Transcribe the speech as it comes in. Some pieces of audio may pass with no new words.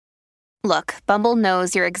Look, Bumble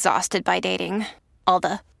knows you're exhausted by dating. All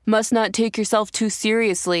the must not take yourself too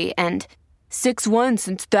seriously and 6'1"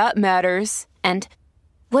 since that matters. And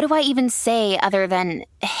what do I even say other than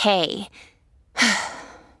hey?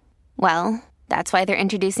 Well, that's why they're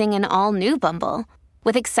introducing an all-new Bumble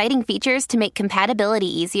with exciting features to make compatibility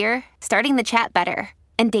easier, starting the chat better,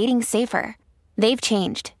 and dating safer. They've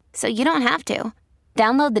changed, so you don't have to.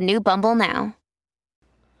 Download the new Bumble now.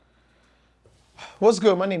 What's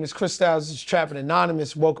good? My name is Chris Styles. This is Trapping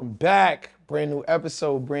Anonymous. Welcome back. Brand new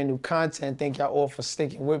episode, brand new content. Thank y'all all for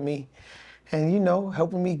sticking with me and,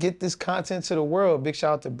 helping me get this content to the world. Big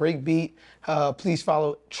shout out to Breakbeat. Please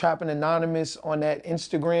follow Trapping Anonymous on that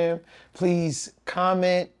Instagram. Please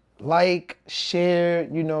comment, like, share,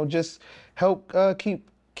 just help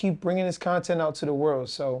keep bringing this content out to the world.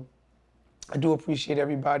 So I do appreciate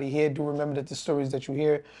everybody here. Do remember that the stories that you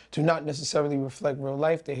hear do not necessarily reflect real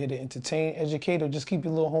life. They're here to entertain, educate, or just keep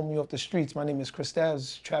your little homie off the streets. My name is Chris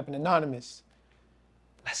Styles, Trapping Anonymous.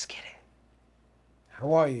 Let's get it.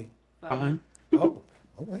 How are you? Fine. Oh,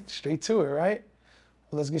 okay. Straight to it, right?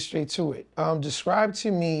 Well, let's get straight to it. Describe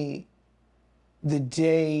to me the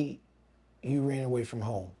day you ran away from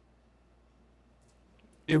home.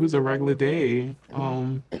 It was a regular day.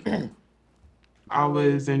 I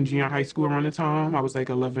was in junior high school around the time. I was like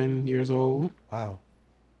 11 years old. Wow.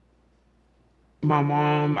 My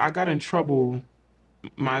mom, I got in trouble.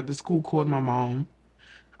 The school called my mom.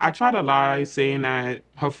 I tried to lie saying that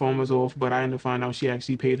her phone was off, but I ended up finding out she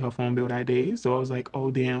actually paid her phone bill that day. So I was like,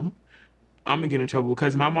 oh damn, I'm gonna get in trouble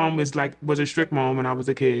because my mom was a strict mom when I was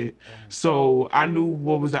a kid. So I knew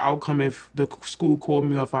what was the outcome if the school called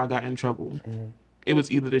me or if I got in trouble. It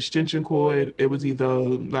was either the extension cord, it was either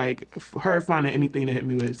like her finding anything to hit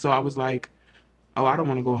me with. So I was like, oh, I don't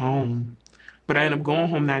want to go home. But I ended up going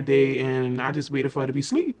home that day and I just waited for her to be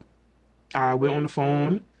asleep. I went on the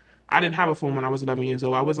phone. I didn't have a phone when I was 11 years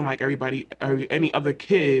old. I wasn't like any other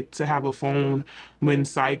kid to have a phone when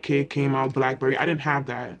Sidekick came out, BlackBerry. I didn't have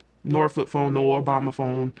that. Nor a flip phone, nor Obama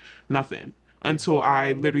phone, nothing. Until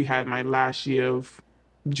I literally had my last year of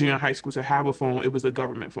junior high school to have a phone. It was a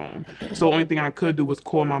government phone. So the only thing I could do was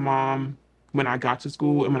call my mom when I got to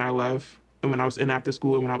school and when I left and when I was in after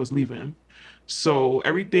school and when I was leaving. So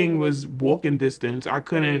everything was walking distance. I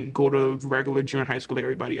couldn't go to regular junior high school like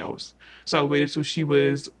everybody else. So I waited till she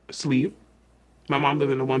was asleep. My mom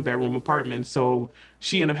lived in a 1-bedroom apartment, so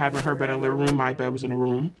she ended up having her bed in the living room. My bed was in the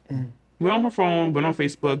room. Went on her phone, went on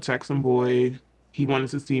Facebook, text some boy. He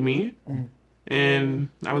wanted to see me. And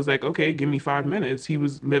I was like, okay, give me 5 minutes. He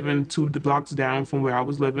was living 2 blocks down from where I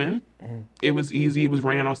was living. It was easy. It was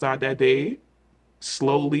raining outside that day.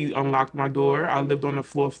 Slowly unlocked my door. I lived on the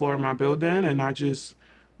fourth floor of my building, and I just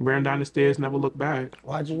ran down the stairs, never looked back.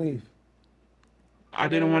 Why'd you leave? I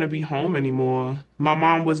didn't want to be home anymore. My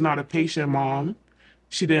mom was not a patient mom.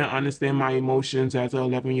 She didn't understand my emotions as an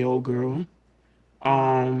 11-year-old girl.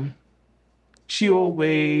 She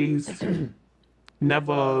always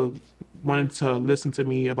never wanted to listen to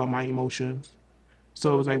me about my emotions.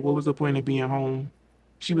 So it was like, what was the point of being home?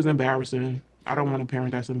 She was embarrassing. I don't want a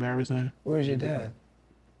parent that's embarrassing. Where's your dad?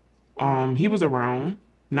 He was around,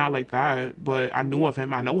 not like that, but I knew of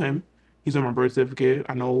him. I know him. He's on my birth certificate.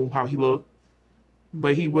 I know how he looked,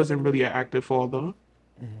 but he wasn't really an active father.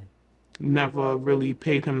 Never really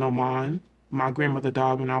paid him no mind. My grandmother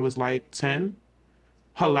died when I was like 10.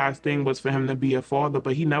 Her last thing was for him to be a father,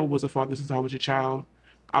 but he never was a father since I was a child.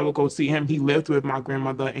 I would go see him. He lived with my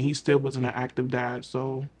grandmother, and he still wasn't an active dad.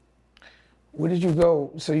 So, Where did you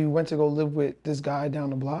go? So you went to go live with this guy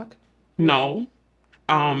down the block? no.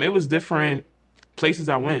 It was different places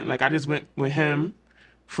I went. Like I just went with him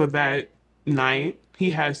for that night.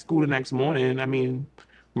 He had school the next morning. I mean,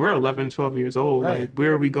 we're 11, 12 years old. Right. Like,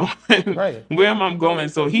 where are we going? Right. Where am I going?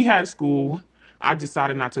 So he had school. I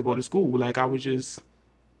decided not to go to school. Like I was just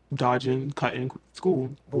dodging, cutting school.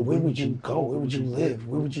 But where would you go? Where would you live?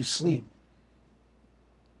 Where would you sleep?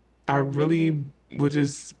 I really would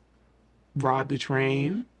just ride the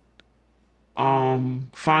train.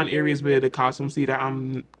 Find areas where the cops don't see that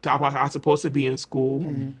I'm supposed to be in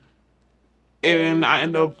school. And I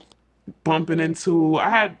end up I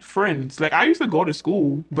had friends. Like I used to go to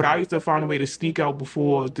school, but I used to find a way to sneak out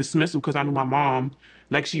before dismissal because I knew my mom,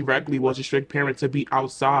 like she regularly was a strict parent, to be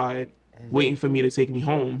outside waiting for me to take me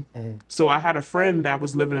home. So I had a friend that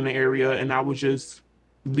was living in the area and I would just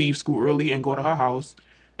leave school early and go to her house.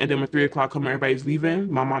 And then when 3 o'clock come, everybody's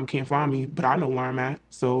leaving. My mom can't find me, but I know where I'm at.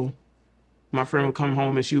 So my friend would come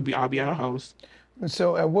home and I'll be at her house.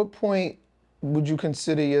 So at what point would you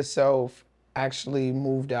consider yourself actually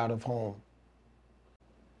moved out of home?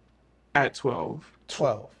 At 12.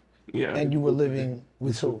 12. Yeah. And you were living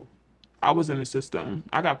with who? I was in the system.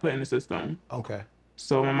 I got put in the system. Okay.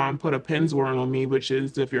 So my mom put a PINS warrant on me, which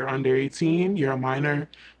is if you're under 18, you're a minor,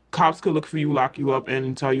 cops could look for you, lock you up,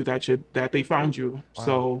 and tell you that they found you. Wow.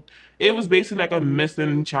 So it was basically like a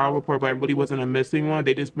missing child report, but it really wasn't a missing one.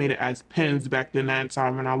 They just made it as PINS back then that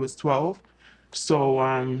time when I was 12.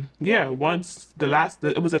 So yeah, once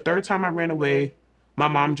it was the third time I ran away, my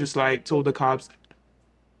mom just like told the cops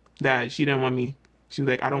that she didn't want me. She was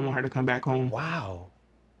like, I don't want her to come back home. Wow.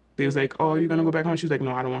 They was like, oh, you're gonna go back home? She was like,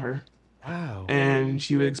 no, I don't want her. Wow. And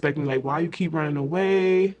she was expecting like, why you keep running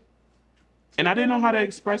away? And I didn't know how to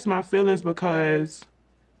express my feelings because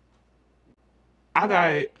I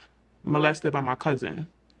got molested by my cousin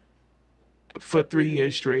for 3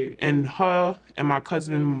 years straight. And her and my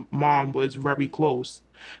cousin mom was very close.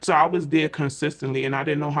 So I was there consistently and I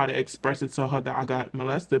didn't know how to express it to her that I got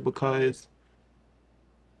molested because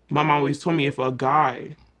my mom always told me if a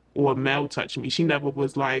guy or a male touched me, she never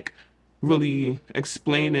was like really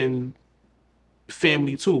explaining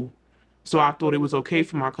family too. So I thought it was okay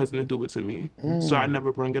for my cousin to do it to me. So I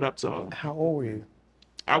never bring it up to her. How old were you?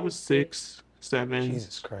 I was 6, 7,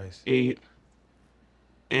 Jesus Christ. 8,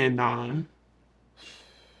 and 9.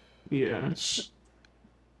 Yeah.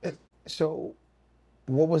 So,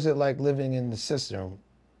 what was it like living in the system?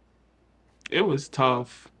 It was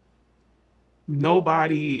tough.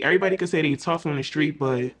 Everybody could say they tough on the street,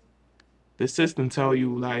 but the system tell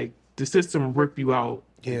you, like, the system rip you out.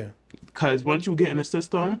 Yeah. Because once you get in the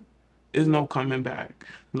system, there's no coming back.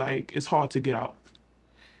 Like, it's hard to get out.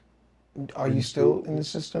 Are you still in the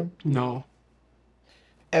system? No.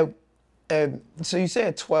 And so you said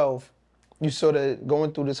at 12, you sort of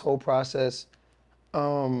going through this whole process.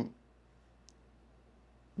 Your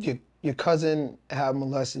cousin had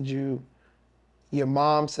molested you. Your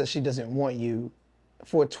mom says she doesn't want you.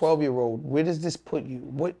 For a 12-year-old, where does this put you?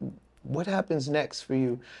 What happens next for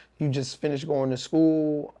you? You just finish going to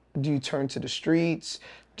school? Do you turn to the streets?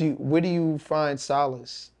 Where do you find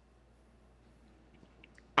solace?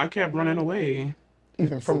 I kept running away.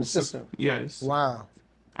 Even from the system? Yes. Wow.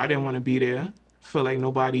 I didn't want to be there. Feel like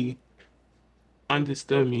nobody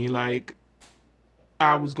understood me. Like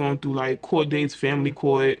I was going through like court dates, family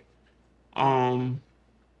court. Back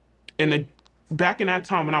in that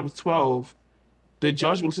time when I was 12, the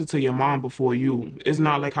judge will listen to your mom before you. It's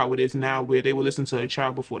not like how it is now where they will listen to a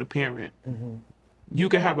child before the parent. Mm-hmm. You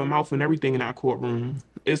can have a mouth and everything in that courtroom.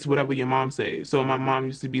 It's whatever your mom says. So my mom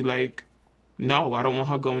used to be like, no, I don't want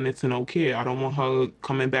her going into no care. I don't want her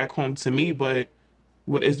coming back home to me, but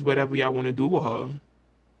it's whatever y'all want to do with her.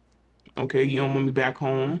 Okay, you don't want me back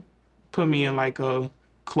home? Put me in like a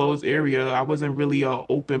closed area. I wasn't really a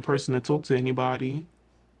open person to talk to anybody.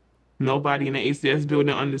 Nobody in the ACS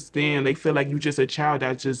building understand. They feel like you just a child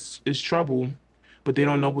that just is trouble, but they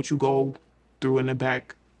don't know what you go through in the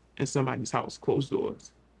back in somebody's house, closed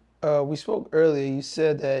doors. We spoke earlier. You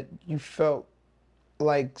said that you felt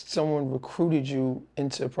like someone recruited you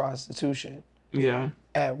into prostitution. Yeah.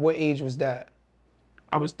 At what age was that?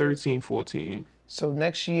 I was 13, 14. So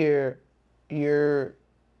next year,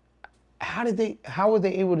 how were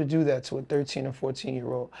they able to do that to a 13 or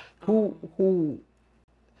 14-year-old?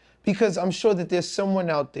 Because I'm sure that there's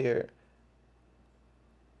someone out there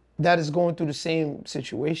that is going through the same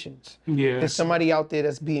situations. Yeah. There's somebody out there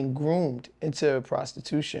that's being groomed into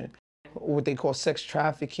prostitution, what they call sex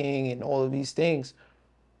trafficking and all of these things.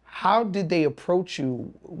 How did they approach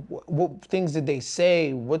you? What things did they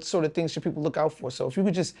say? What sort of things should people look out for? So if you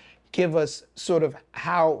could just give us sort of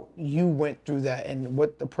how you went through that and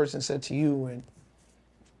what the person said to you. And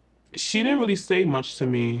she didn't really say much to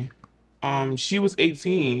me. She was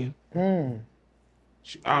 18.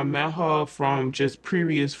 I met her from just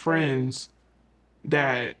previous friends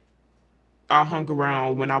that I hung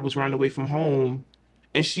around when I was running away from home.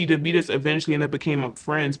 And we just eventually ended up became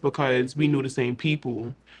friends because we knew the same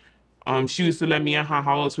people. She used to let me in her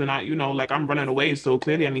house when like I'm running away, so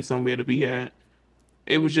clearly I need somewhere to be at.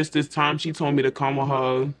 It was just this time she told me to come with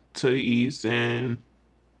her to the east, and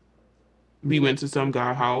we went to some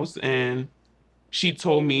guy's house, and she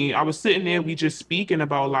told me, I was sitting there, we just speaking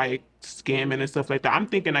about like scamming and stuff like that. I'm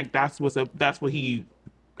thinking like that's what he,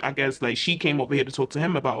 I guess like she came over here to talk to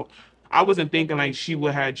him about. I wasn't thinking like she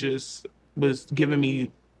was giving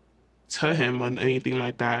me to him or anything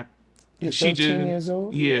like that. You're 13 years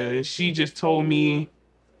old? Yeah, she just told me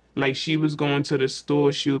like she was going to the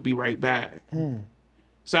store, she would be right back.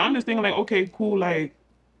 So I'm just thinking like, okay, cool, like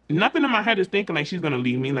nothing in my head is thinking like she's gonna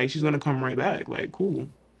leave me, like she's gonna come right back, like cool.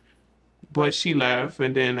 But she left,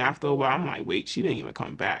 and then after a while I'm like, wait, she didn't even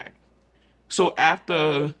come back. So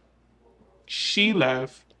after she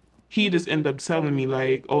left, he just ended up telling me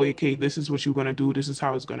like, "Oh, okay, this is what you're gonna do. This is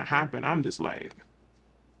how it's gonna happen." I'm just like,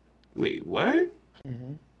 "Wait, what?"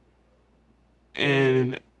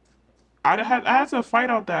 And I had to fight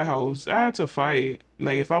out that house. I had to fight.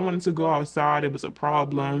 Like if I wanted to go outside, it was a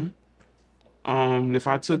problem. If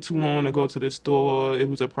I took too long to go to the store, it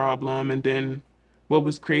was a problem. And then what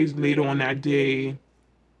was crazy later on that day,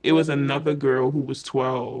 it was another girl who was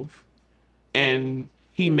 12, and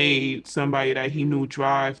he made somebody that he knew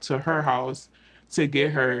drive to her house to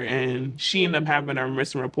get her, and she ended up having a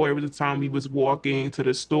missing report. It was the time he was walking to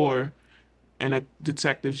the store, and a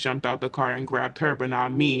detective jumped out the car and grabbed her, but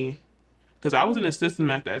not me, because I was in the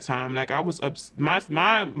system at that time. Like I was up,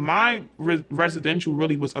 my residential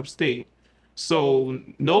really was upstate, so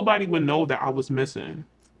nobody would know that I was missing.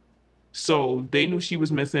 So they knew she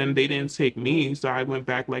was missing. They didn't take me, so I went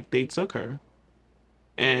back like they took her,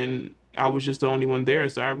 and I was just the only one there.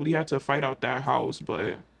 So I really had to fight out that house.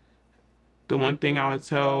 But the one thing I would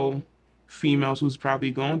tell females who's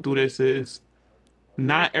probably going through this is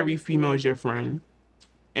not every female is your friend,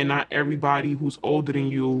 and not everybody who's older than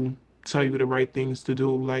you tell you the right things to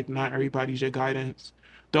do. Like not everybody's your guidance.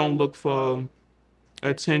 Don't look for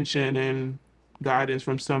attention and guidance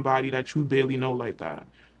from somebody that you barely know like that.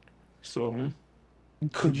 So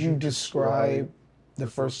Could you describe the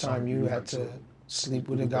first time you had to sleep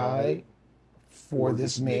with a guy for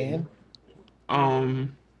this man?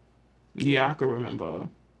 um yeah, I can remember.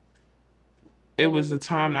 It was the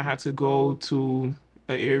time I had to go to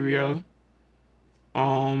an area.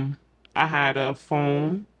 Um I had a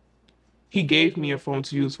phone. He gave me a phone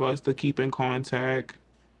to use for us to keep in contact.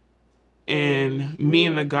 And me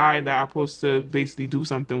and the guy that I'm supposed to basically do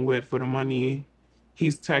something with for the money,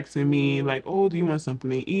 he's texting me like, "Oh, do you want something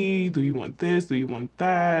to eat? Do you want this? Do you want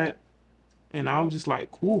that?" And I was just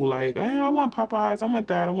like, "Cool, like, hey, I want Popeyes, I want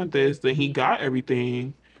that, I want this." Then he got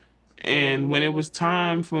everything. And when it was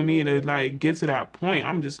time for me to like get to that point,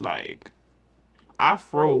 I'm just like, I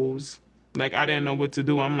froze. Like I didn't know what to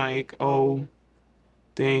do. I'm like, "Oh,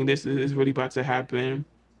 dang, this is really about to happen."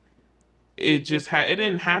 It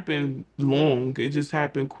didn't happen long. It just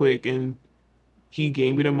happened quick, and he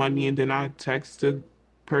gave me the money, and then I text the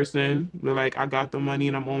person like I got the money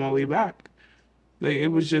and I'm on my way back. Like it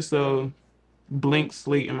was just a blank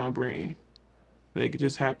slate in my brain. Like it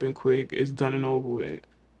just happened quick. It's done and over with.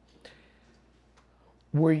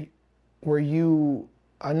 Were y- were you?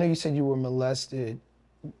 I know you said you were molested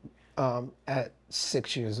at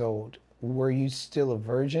 6 years old. Were you still a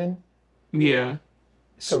virgin? Yeah.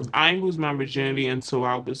 So, I ain't lose my virginity until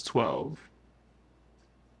I was 12.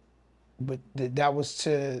 but that was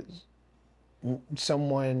to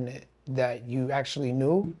someone that you actually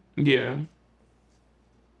knew, Yeah.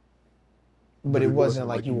 but it wasn't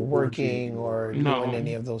like you were working or doing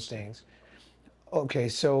any No. of those things. Okay,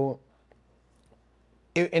 so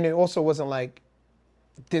and it also wasn't like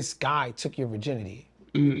this guy took your virginity.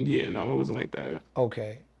 Yeah, no, it wasn't like that.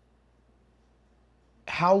 Okay.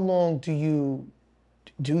 How long do you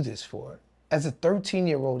do this for? As a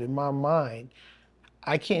 13-year-old, in my mind,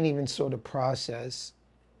 I can't even sort of process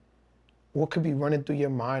what could be running through your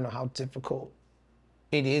mind or how difficult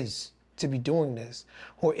it is to be doing this.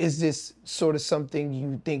 Or is this sort of something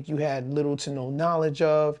you think you had little to no knowledge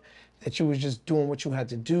of, that you was just doing what you had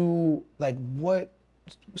to do? Like what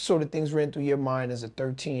sort of things ran through your mind as a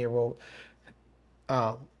 13-year-old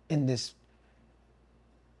in this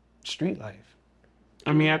street life?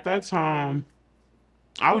 I mean, at that time,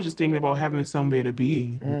 I was just thinking about having somewhere to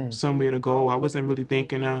be, somewhere to go. I wasn't really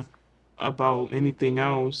thinking about anything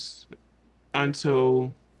else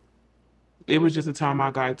until it was just a time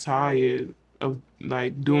I got tired of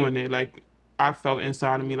like doing it. Like I felt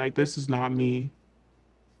inside of me like this is not me.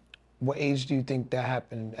 What age do you think that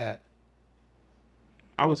happened at?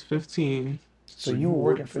 I was 15. So you were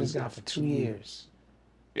working for this guy for 2 years.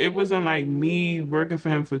 It wasn't like me working for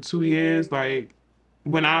him for 2 years. Like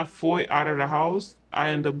when I fought out of the house, I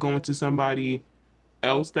ended up going to somebody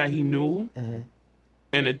else that he knew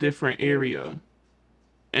in a different area.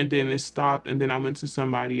 And then it stopped, and then I went to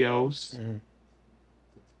somebody else.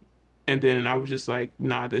 And then I was just like,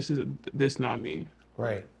 nah, this not me.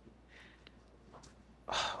 Right.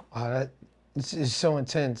 Wow, that it's so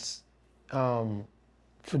intense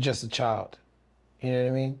for just a child. You know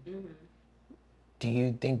what I mean? Do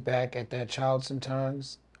you think back at that child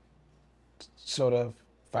sometimes, sort of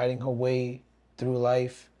fighting her way through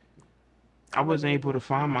life? I wasn't able to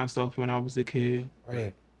find myself when I was a kid.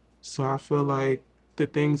 Right. So I feel like the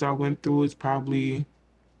things I went through is probably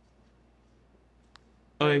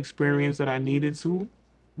an experience that I needed to,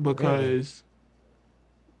 because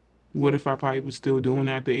what if I probably was still doing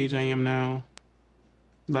that at the age I am now?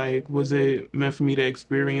 Like, was it meant for me to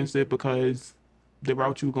experience it because the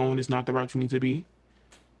route you're going is not the route you need to be?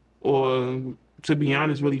 Or, to be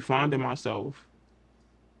honest, really finding myself.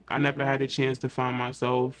 I never had a chance to find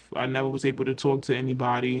myself. I never was able to talk to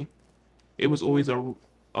anybody. It was always a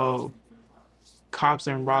cops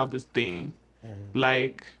and robbers thing.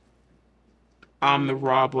 Like, I'm the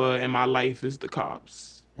robber and my life is the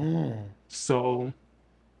cops. So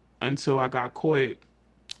until I got caught,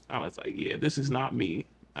 I was like, yeah, this is not me.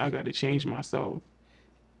 I got to change myself.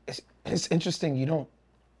 It's interesting. You don't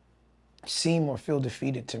seem or feel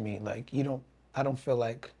defeated to me. Like I don't feel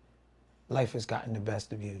like life has gotten the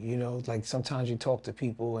best of you. You know, like sometimes you talk to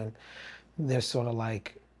people and they're sort of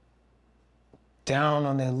like down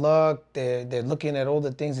on their luck. They're looking at all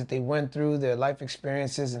the things that they went through, their life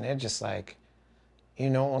experiences, and they're just like, you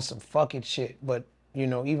know, on some fucking shit. But you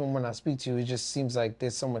know, even when I speak to you, it just seems like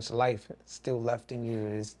there's so much life still left in you.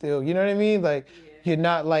 It's still, you know what I mean? Like you're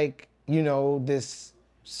not like, you know, this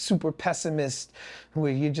super pessimist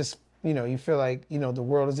where you just, you know, you feel like, you know, the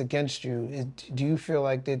world is against you. Do you feel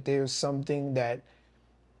like that there's something that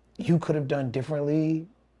you could have done differently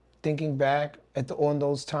thinking back on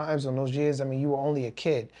those times, on those years? I mean, you were only a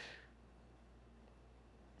kid.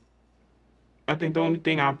 I think the only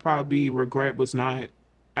thing I probably regret was not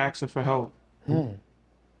asking for help.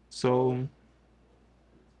 So,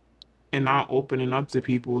 and not opening up to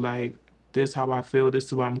people like, this how I feel, this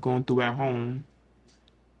is what I'm going through at home.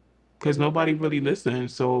 Because nobody really listened.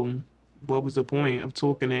 So, what was the point of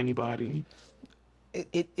talking to anybody?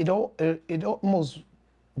 It almost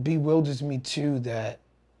bewilders me too that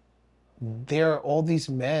there are all these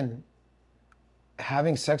men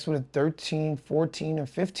having sex with a 13, 14, and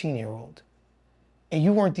 15-year-old. And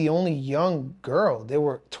you weren't the only young girl. There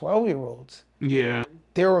were 12-year-olds. Yeah.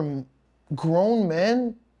 There were grown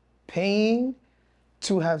men paying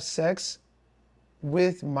to have sex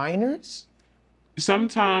with minors.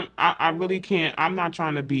 Sometimes I really can't, I'm not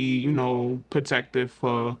trying to be, protective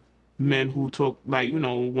for men who took, like,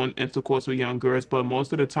 want intercourse with young girls, but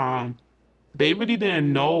most of the time, they really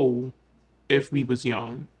didn't know if we was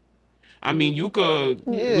young. I mean, you could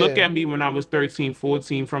look Yeah. at me when I was 13,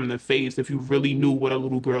 14 from the face if you really knew what a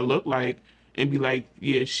little girl looked like and be like,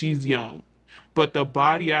 yeah, she's young. But the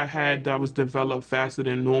body I had that was developed faster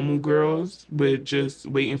than normal girls with just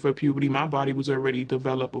waiting for puberty, my body was already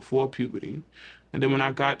developed before puberty. And then when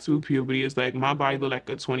I got to puberty, it's like my body looked like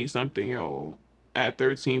a 20-something-year-old at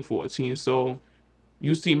 13, 14. So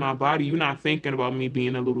you see my body, you're not thinking about me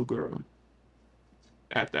being a little girl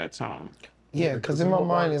at that time. Yeah, because in my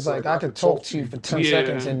mind, it's like I could talk to you for 10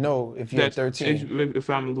 seconds Yeah, and know if you're that's 13. if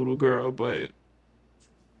I'm a little girl, but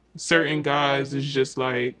certain guys is just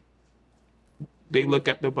like they look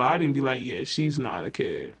at the body and be like, yeah, she's not a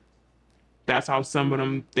kid. That's how some of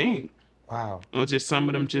them think. Wow. Or just some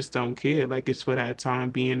of them just don't care. Like it's for that time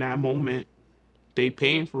being that moment. They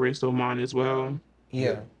paying for it, so mine as well.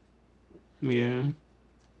 Yeah. Yeah.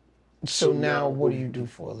 So now what do you do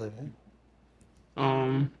for a living?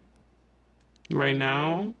 Right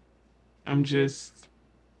now, I'm just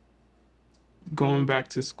going back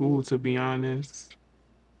to school, to be honest.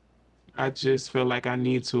 I just feel like I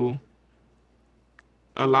need to.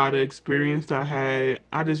 A lot of experience I had,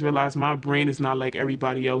 I just realized my brain is not like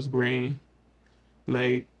everybody else's brain.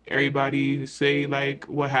 Like everybody say like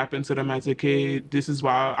what happened to them as a kid. This is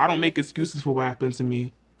why I don't make excuses for what happened to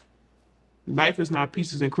me. Life is not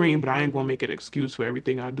peaches and cream, but I ain't gonna make an excuse for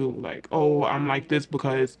everything I do. Like, oh, I'm like this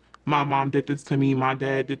because my mom did this to me, my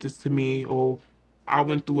dad did this to me, or I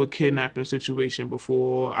went through a kidnapping situation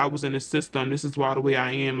before. I was in the system. This is why the way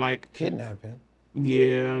I am. Like, Kidnapping.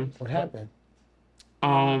 yeah. What happened?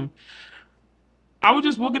 Um, I was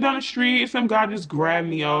just walking down the street, some guy just grabbed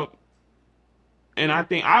me up, and I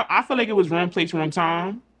feel like it was wrong place, wrong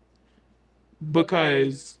time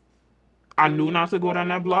because I knew not to go down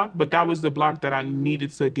that block, but that was the block that I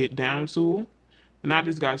needed to get down to. And I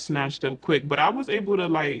just got snatched up quick. But I was able to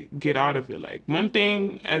like get out of it. Like one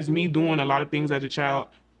thing as me doing a lot of things as a child,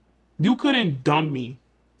 you couldn't dumb me.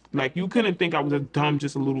 Like you couldn't think I was a dumb,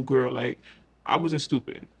 just a little girl. Like I wasn't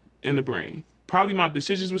stupid in the brain. Probably my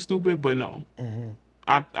decisions were stupid, but no.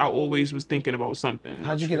 I always was thinking about something.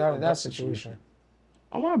 How'd you get out of that situation?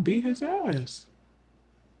 Oh, I beat his ass.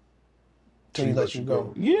 Till he let you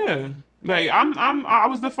go. Yeah. Like I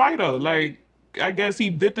was the fighter. Like I guess he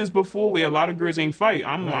did this before where a lot of girls ain't fight.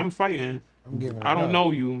 I'm fighting. I'm giving it I don't up.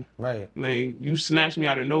 know you. Right. Like you snatched me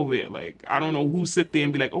out of nowhere. Like I don't know who sit there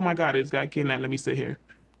and be like, oh my God, this guy kidnapped. Let me sit here.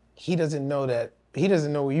 He doesn't know that. He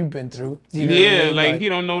doesn't know what you've been through. You know what I Yeah, mean? like he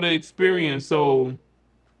don't know the experience, so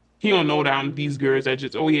he don't know that I'm these girls that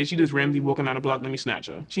just, oh yeah, she just randomly walking down the block. Let me snatch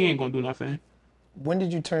her. She ain't gonna do nothing. When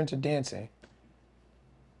did you turn to dancing?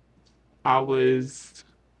 I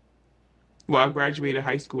graduated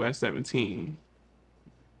high school at 17.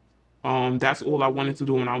 That's all I wanted to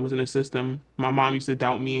do when I was in the system. My mom used to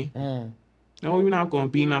doubt me. No, you're not gonna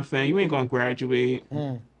be nothing. You ain't gonna graduate.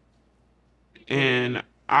 And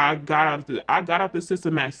I got out the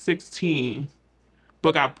system at 16,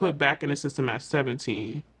 but got put back in the system at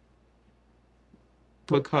 17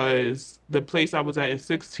 because the place I was at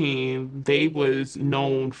 16, they was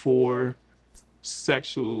known for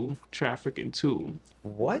sexual trafficking too.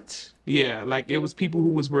 What? Yeah, like it was people who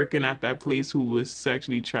was working at that place who was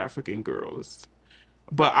sexually trafficking girls.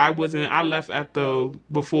 But I wasn't, I left at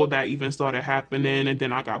before that even started happening, and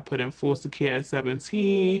then I got put in foster care at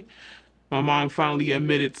 17. My mom finally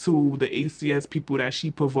admitted to the ACS people that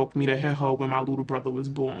she provoked me to hit her when my little brother was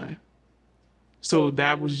born. So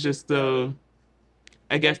that was just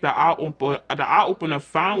I guess the eye opener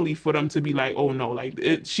finally for them to be like, oh no,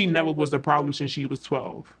 like she never was the problem since she was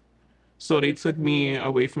 12. So they took me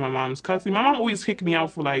away from my mom's custody. My mom always kicked me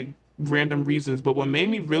out for like random reasons, but what made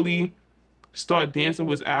me really start dancing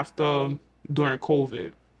was during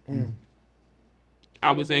COVID.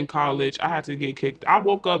 I was in college. I had to get kicked. I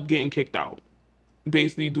woke up getting kicked out.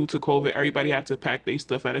 Basically, due to COVID, everybody had to pack their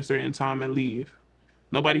stuff at a certain time and leave.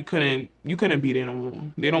 You couldn't be there no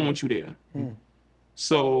more. They don't want you there.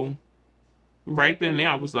 So right then and there,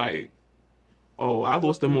 I was like, oh, I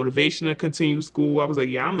lost the motivation to continue school. I was like,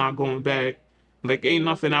 yeah, I'm not going back. Like, ain't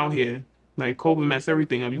nothing out here. Like, COVID messed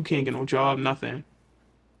everything up. You can't get no job, nothing.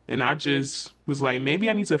 And I just was like, maybe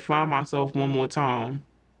I need to find myself one more time.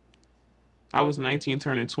 I was 19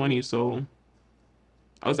 turning 20, so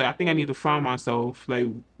I was like, I think I need to find myself. Like,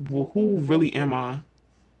 who really am I?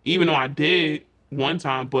 Even though I did one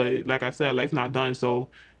time, but like I said, life's not done. So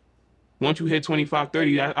once you hit 25,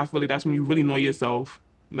 30, I feel like that's when you really know yourself.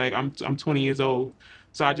 Like, I'm 20 years old.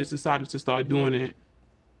 So I just decided to start doing it.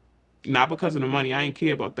 Not because of the money. I ain't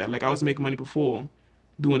care about that. Like, I was making money before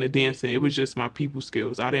doing the dancing. It was just my people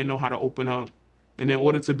skills. I didn't know how to open up. And in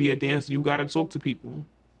order to be a dancer, you got to talk to people.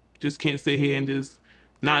 Just can't sit here and just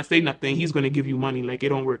not say nothing. He's going to give you money. Like, it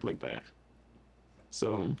don't work like that.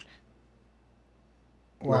 So.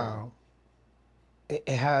 Wow. It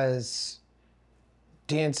has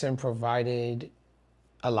dancing provided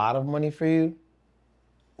a lot of money for you?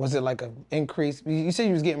 Was it like an increase? You said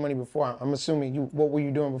you was getting money before. I'm assuming what were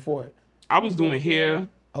you doing before? I was doing hair.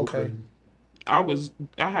 Okay. I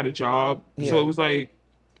had a job. Yeah. So it was like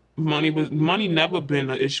money never been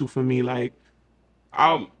an issue for me. Like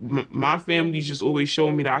my family just always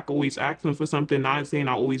showed me that I could always ask them for something. Not saying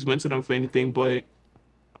I always went to them for anything, but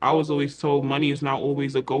I was always told money is not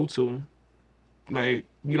always a go-to. Like,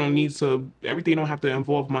 you don't need to, everything don't have to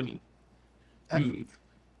involve money.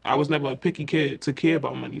 I was never a picky kid to care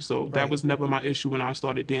about money, so that was never my issue when I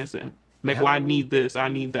started dancing. Like, well, I need this, I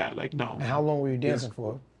need that. Like, no. And how long were you dancing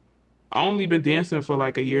for? I only been dancing for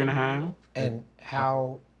like a year and a half. And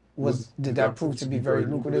did that prove to be very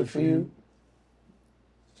lucrative for you?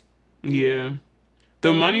 Yeah.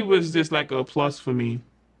 The money was just like a plus for me,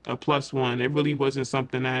 a plus one. It really wasn't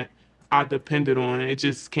something that I depended on. It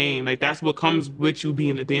just came. Like, that's what comes with you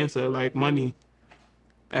being a dancer, like money,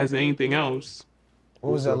 as anything else.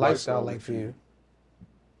 What was that lifestyle like for you?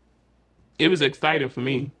 It was exciting for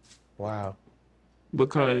me. Wow.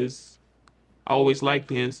 Because I always liked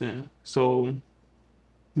dancing. So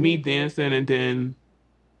me dancing and then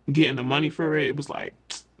getting the money for it, it was like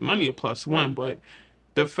money a plus one. But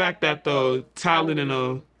the fact that the talent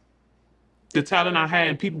I had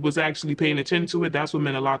and people was actually paying attention to it, that's what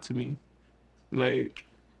meant a lot to me. Like,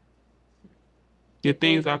 the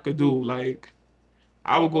things I could do, like,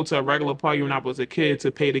 I would go to a regular party when I was a kid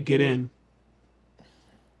to pay to get in.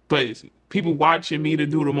 But people watching me to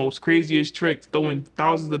do the most craziest tricks, throwing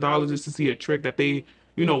thousands of dollars just to see a trick that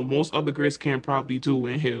most other girls can't probably do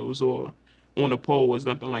in heels or on a pole or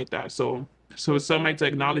something like that. So somebody to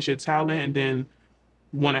acknowledge your talent and then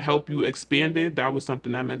want to help you expand it, that was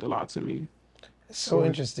something that meant a lot to me. It's so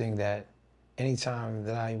interesting that anytime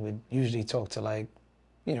that I would usually talk to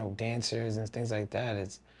dancers and things like that,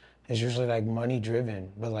 it's usually like money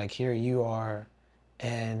driven. But like here you are,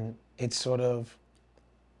 and it's sort of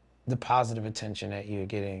the positive attention that you're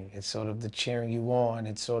getting. It's sort of the cheering you on.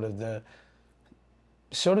 It's sort of the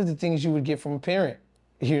things you would get from a parent.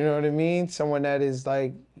 You know what I mean? Someone that is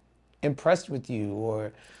like impressed with you,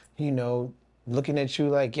 or looking at you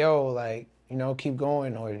like, yo, like, keep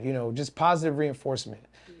going, or just positive reinforcement.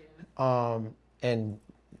 Yeah. And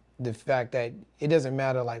the fact that it doesn't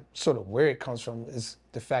matter like sort of where it comes from, is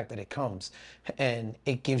the fact that it comes and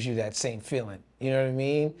it gives you that same feeling. You know what I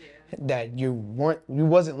mean? that you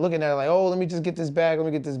wasn't looking at it like, oh, let me just get this bag, let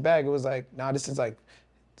me get this bag. It was like, nah, this is like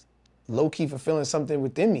low-key fulfilling something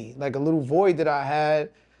within me, like a little void that I had,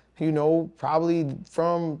 you know, probably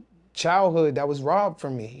from childhood that was robbed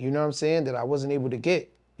from me, you know what I'm saying, that I wasn't able to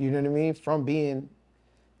get, you know what I mean, from being,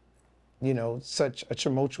 you know, such a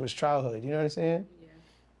tumultuous childhood, you know what I'm saying?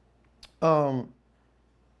 Yeah.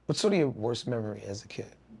 What's sort of your worst memory as a kid?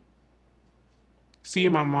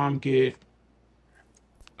 Seeing my mom get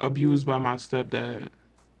abused by my stepdad.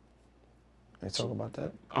 Let's talk about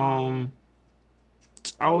that. I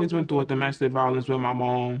always went through a domestic violence with my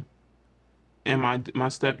mom and my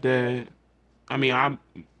stepdad. I mean,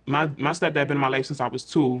 my stepdad been in my life since I was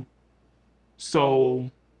 2.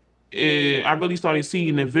 So I really started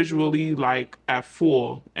seeing it visually like at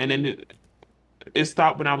 4. And then it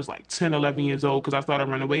stopped when I was like 10, 11 years old because I started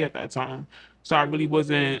running away at that time. So I really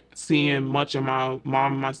wasn't seeing much of my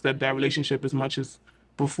mom and my stepdad relationship as much as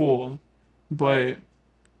before. But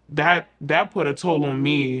that put a toll on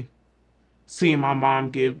me, seeing my mom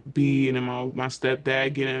get beat and my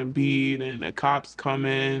stepdad getting beat and the cops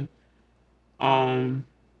coming. That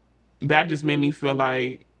just made me feel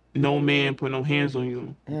like no man put no hands on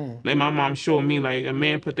you. Like my mom showed me, like, a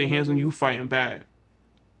man put their hands on you, fighting back.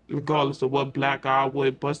 Regardless of what black eye,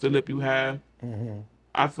 what busted lip you have.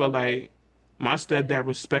 I feel like my stepdad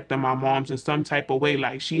respected my mom's in some type of way,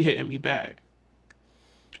 like she hitting me back.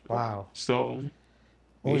 Wow. So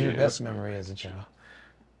what was your best memory as a child?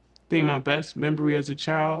 I think my best memory as a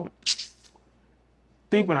child, I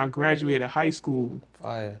think when I graduated high school.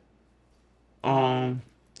 Fire.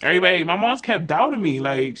 Everybody, my mom's kept doubting me.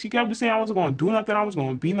 Like, she kept saying I wasn't going to do nothing, I was going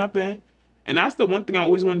to be nothing. And that's the one thing I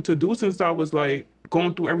always wanted to do since I was like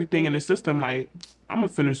going through everything in the system. Like, I'm gonna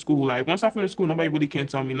finish school. Like, once I finish school, nobody really can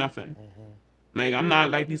tell me nothing. Like, I'm not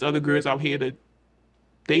like these other girls out here that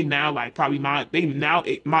they now like probably my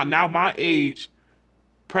age,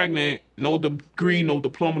 pregnant, no degree, no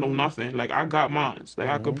diploma, no nothing. Like, I got mines. Like,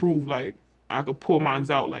 I could prove, like, I could pull mines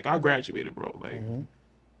out. Like, I graduated, bro. Like,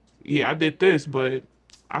 yeah, I did this, but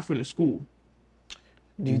I finished school.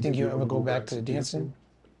 Do you think you'll ever go back to the dancing?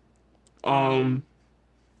 I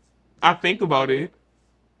think about it.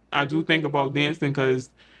 I do think about dancing because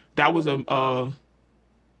that was a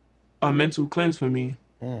mental cleanse for me.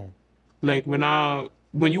 Like, when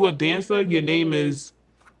you a dancer, your name is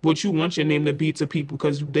what you want your name to be to people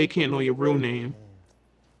because they can't know your real name.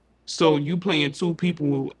 So you playing 2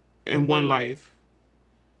 people in one life.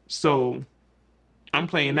 So I'm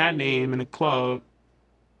playing that name in a club.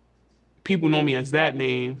 People know me as that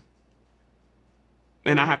name.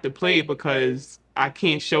 And I have to play it because I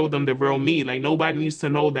can't show them the real me. Like, nobody needs to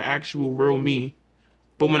know the actual real me.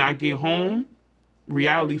 But when I get home,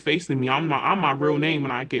 reality facing me, I'm my real name when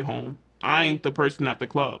I get home. I ain't the person at the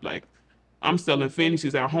club. Like, I'm selling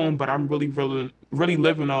fantasies at home, but I'm really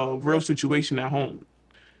living a real situation at home.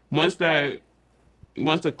 Once the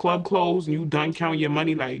club closed and you done counting your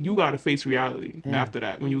money, like, you gotta face reality after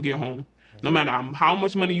that when you get home. No matter how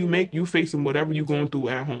much money you make, you facing whatever you going through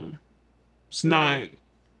at home. It's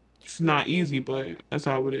not easy, but that's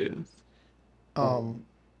how it is.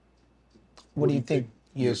 What do you think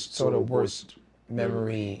your sort of worst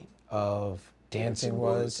memory of dancing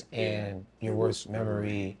was, and your worst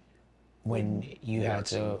memory when you had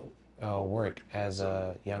to work as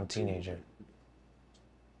a young teenager?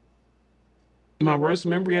 My worst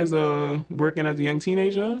memory as working as a young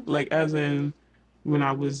teenager, like as in when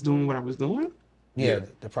I was doing what I was doing? Yeah,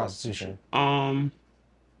 the prostitution.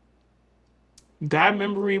 That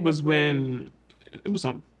memory was when it was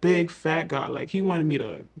some big fat guy. Like, he wanted me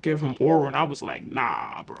to give him oral, and I was like,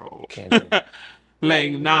 nah, bro. Can't do it.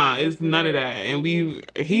 Like, nah, it's none of that. And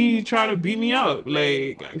he tried to beat me up,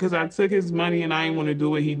 like, because I took his money and I didn't want to do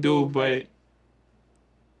what he do, but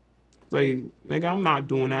like, I'm not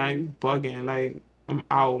doing that. You bugging. Like, I'm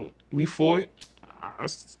out. We fought. I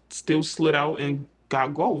still slid out and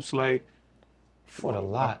got ghosts. Like, Fought a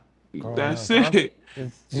lot. That's up, it. Huh?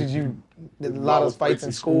 Did a lot of fights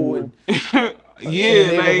in school and Yeah, in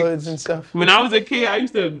the like, neighborhoods and stuff? when I was a kid, I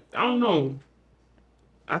don't know.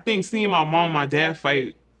 I think seeing my mom and my dad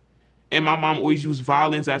fight, and my mom always used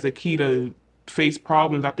violence as a key to face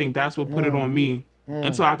problems, I think that's what put it on me.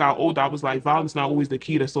 Until I got older, I was like, violence not always the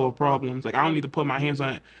key to solve problems. Like, I don't need to put my hands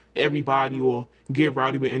on everybody or get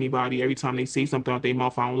rowdy with anybody every time they say something out their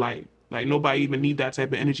mouth I don't like. Like, nobody even need that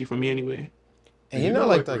type of energy from me anyway. And you're not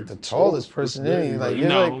like the tallest person in you. Like, you're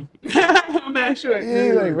No. like, I'm not sure.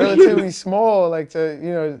 you're like relatively small, like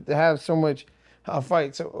to have so much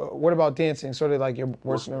fight. So what about dancing? Sort of like your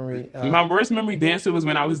worst memory? My worst memory dancing was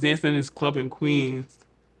when I was dancing in this club in Queens.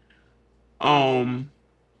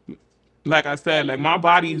 Like I said, like my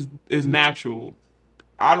body is natural.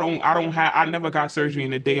 I never got surgery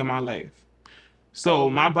in a day of my life. So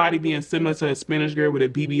my body being similar to a Spanish girl with a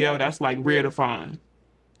BBL, that's like rare to find.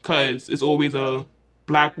 Cause it's always a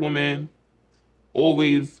black woman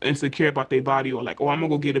always insecure about their body, or like, oh, I'm gonna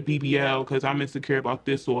go get a BBL because I'm insecure about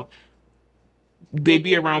this, or they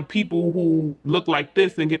be around people who look like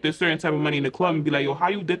this and get this certain type of money in the club and be like, yo, how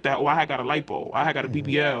you did that? Oh, I had got a lipo. I had got a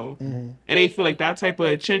BBL. And they feel like that type of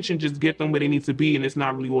attention just get them where they need to be, and it's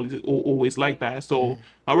not really always like that. So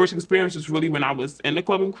my worst experience was really when I was in the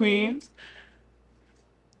club in Queens,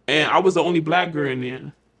 and I was the only black girl in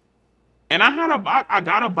there. And I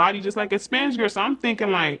got a body just like a Spanish girl, so I'm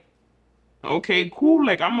thinking like, okay, cool.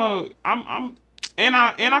 Like and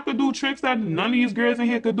I could do tricks that none of these girls in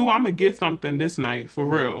here could do. I'm gonna get something this night for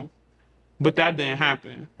real. But that didn't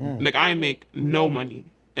happen. Like I ain't make no money.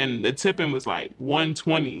 And the tipping was like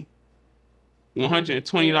 $120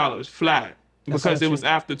 flat because it was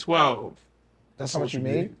after 12. That's how much you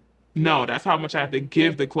made? No, that's how much I had to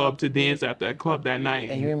give the club to dance at that club that night.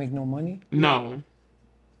 And you didn't make no money? No.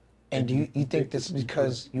 And do you think this is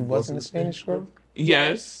because you wasn't a Spanish girl?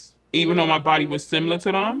 Yes. Even though my body was similar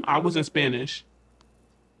to them, I wasn't Spanish.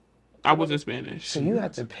 So you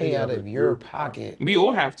had to pay out of your pocket. We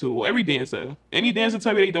all have to. Every dancer. Any dancer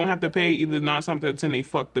tell me they don't have to pay either not something to they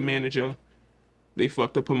fuck the manager, they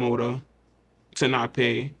fuck the promoter to not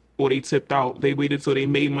pay, or they tipped out. They waited till they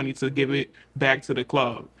made money to give it back to the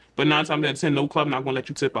club. But 9 times out of 10, no club not gonna let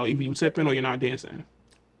you tip out. Either you tipping or you're not dancing.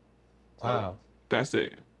 Wow. That's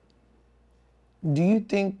it. Do you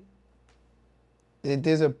think that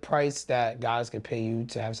there's a price that guys could pay you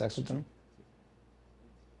to have sex with them?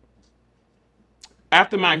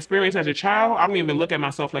 After my experience as a child, I don't even look at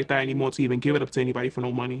myself like that anymore to even give it up to anybody for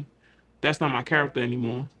no money. That's not my character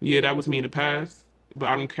anymore. Yeah, that was me in the past, but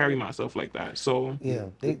I don't carry myself like that. So yeah,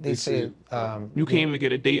 they say you can't even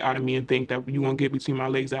get a date out of me and think that you gonna get between my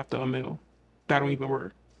legs after a meal. That don't even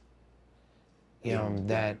work.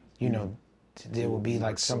 That there will be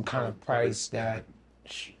like some kind of price that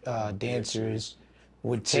dancers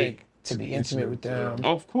would take to be intimate with them.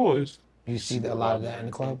 Of course. You see a lot of that in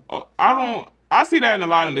the club? I see that in a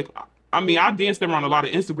lot of I danced around a lot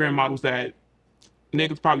of Instagram models that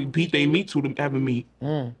niggas probably beat their meat to them having meat.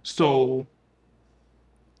 So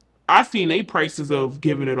I seen they prices of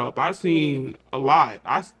giving it up. I seen a lot.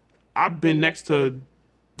 I've been next to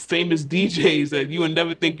famous DJs that you would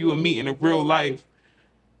never think you would meet in a real life.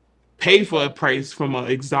 Pay for a price from an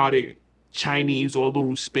exotic Chinese or a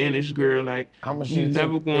little Spanish girl. Like how much you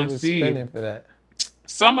never gonna see spending for that?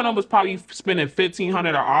 Some of them was probably spending $1,500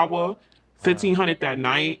 an hour, $1,500 that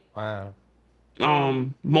night. Wow.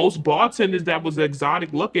 Most bartenders that was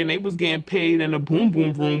exotic looking, they was getting paid in a boom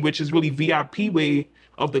boom room, which is really VIP way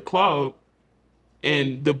of the club.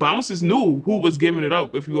 And the bouncers knew who was giving it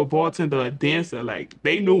up. If you were a bartender or a dancer, like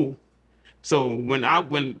they knew. So when a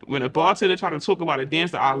bartender tried to talk about a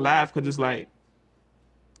dancer, I laugh because it's like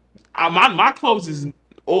my clothes is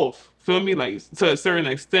off. Feel me? Like to a certain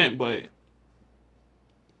extent, but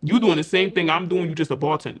you doing the same thing I'm doing, you just a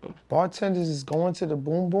bartender. Bartenders is going to the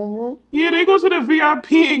boom boom room? Yeah, they go to the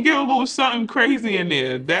VIP and get a little something crazy in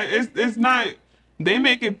there. It's not. They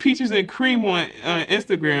make it peaches and cream on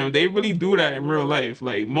Instagram. They really do that in real life.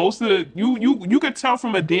 Like most of the you could tell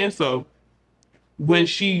from a dancer when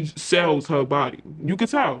she sells her body. You could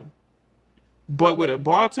tell. But with a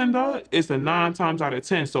bartender, it's a 9 times out of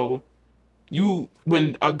 10. So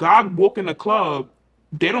when a guy walk in the club,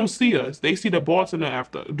 they don't see us. They see the bartender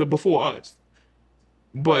before us.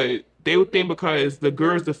 But they would think because the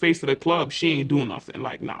girl's the face of the club, she ain't doing nothing.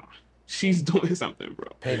 Like, nah, she's doing something, bro.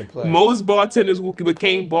 Pay to play. Most bartenders who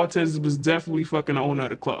became bartenders was definitely fucking the owner of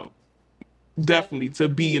the club. Definitely to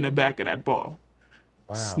be in the back of that bar.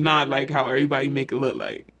 Wow. It's not like how everybody make it look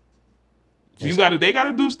like. They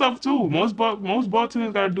gotta do stuff too. Most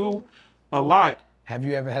bartenders gotta do a lot. Have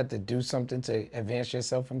you ever had to do something to advance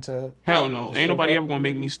yourself into? Hell no. Ain't nobody ever gonna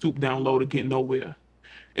make me stoop down low to get nowhere.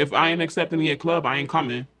 If I ain't accepting me at club, I ain't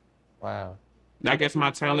coming. Wow. I guess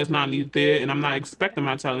my talent's not needed there, and I'm not expecting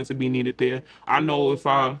my talent to be needed there. I know if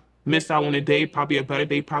I miss out on a day, probably a better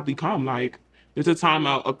day probably come. Like, there's a time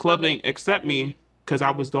a club didn't accept me because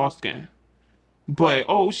I was dark skinned. But,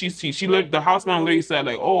 the house mom lady said,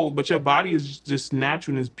 like, oh, but your body is just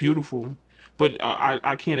natural and it's beautiful. But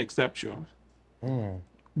I can't accept you.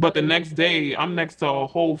 But the next day, I'm next to a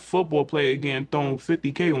whole football player again throwing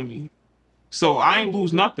 $50K on me. So I ain't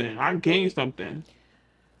lose nothing. I gained something.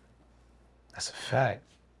 That's a fact.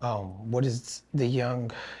 What does the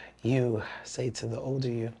young you say to the older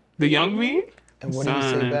you? The young me? And what do you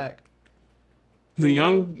say back? The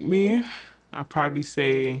young me, I probably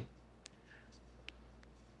say,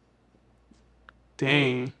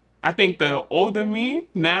 Dang. I think the older me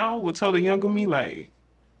now will tell the younger me, like,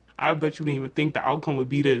 I bet you didn't even think the outcome would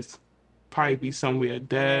be this. Probably be somewhere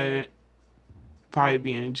dead, probably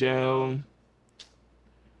be in jail,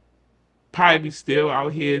 probably be still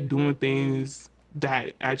out here doing things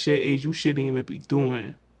that at your age you shouldn't even be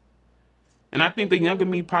doing. And I think the younger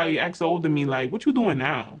me probably asks the older me, like, what you doing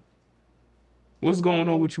now? What's going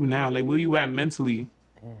on with you now? Like, where you at mentally?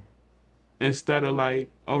 Instead of like,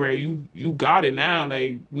 all right, you got it now.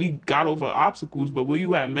 Like, we got over obstacles, but where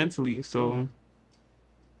you at mentally? So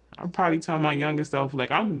I'll probably tell my younger self,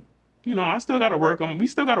 like, I still gotta work on. We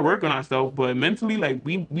still gotta work on ourselves, but mentally, like,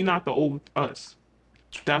 we not the old us.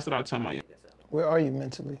 That's what I tell my younger. Where are you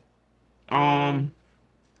mentally? Um,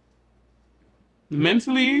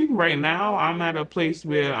 mentally, right now, I'm at a place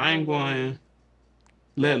where I ain't going to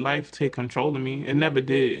let life take control of me. It never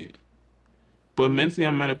did. But mentally,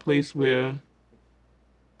 I'm at a place where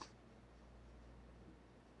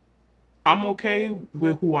I'm okay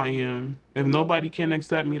with who I am. If nobody can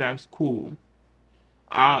accept me, that's cool.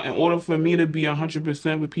 In order for me to be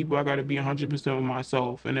 100% with people, I got to be 100% with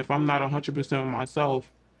myself. And if I'm not 100% with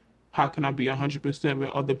myself, how can I be 100% with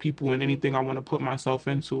other people and anything I want to put myself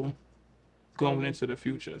into going into the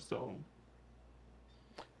future? So,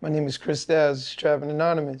 My name is Chris Styles, Trapping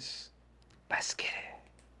Anonymous. Let's get it.